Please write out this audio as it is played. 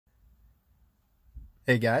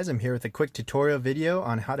Hey guys, I'm here with a quick tutorial video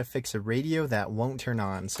on how to fix a radio that won't turn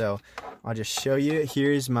on. So I'll just show you.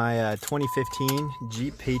 Here's my 2015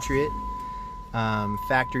 Jeep Patriot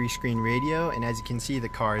factory screen radio, and as you can see, the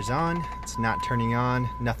car is on. It's not turning on,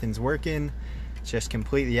 nothing's working. It's just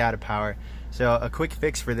completely out of power. So a quick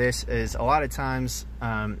fix for this is, a lot of times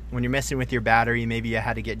when you're messing with your battery, maybe you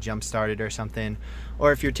had to get jump started or something,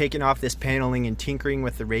 or if you're taking off this paneling and tinkering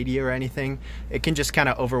with the radio or anything, it can just kind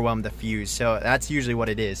of overwhelm the fuse. So that's usually what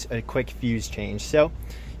it is, a quick fuse change. So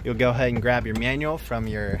you'll go ahead and grab your manual from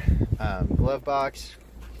your glove box,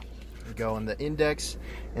 go on the index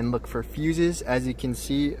and look for fuses. As you can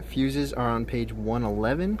see, fuses are on page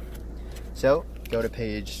 111. So go to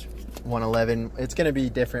page 111. It's going to be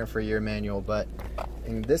different for your manual, but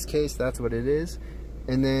in this case that's what it is.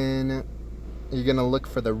 And then you're going to look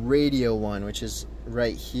for the radio one, which is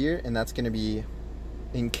right here, and that's going to be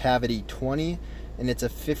in cavity 20, and it's a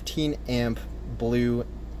 15 amp blue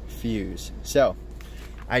fuse. So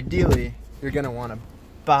ideally you're going to want to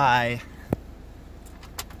buy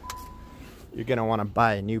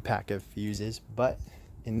a new pack of fuses, but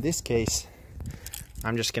in this case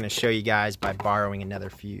I'm just going to show you guys by borrowing another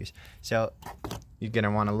fuse. So you're going to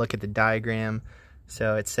want to look at the diagram.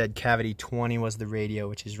 So it said cavity 20 was the radio,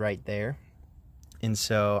 which is right there. And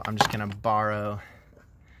so I'm just going to borrow,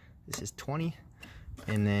 this is 20,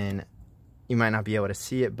 and then you might not be able to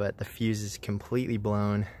see it, but the fuse is completely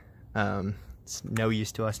blown. It's no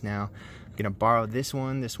use to us now. I'm going to borrow this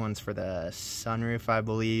one. This one's for the sunroof, I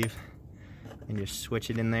believe, and just switch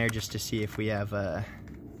it in there just to see if we have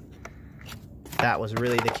that was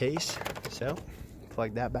really the case. So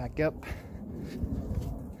plug that back up.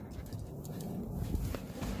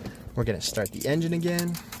 We're gonna start the engine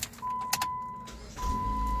again.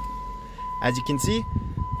 As you can see,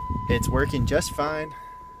 it's working just fine.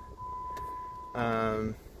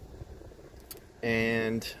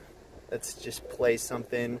 And let's just play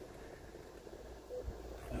something.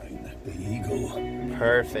 The Eagle.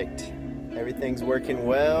 Perfect. Everything's working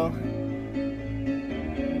well.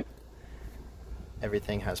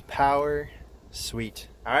 Everything has power. Sweet.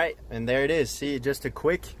 All right, and there it is. See, just a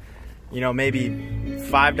quick, maybe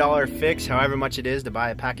 $5 fix, however much it is to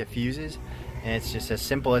buy a pack of fuses, and it's just as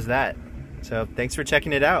simple as that. So thanks for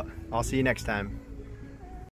checking it out. I'll see you next time.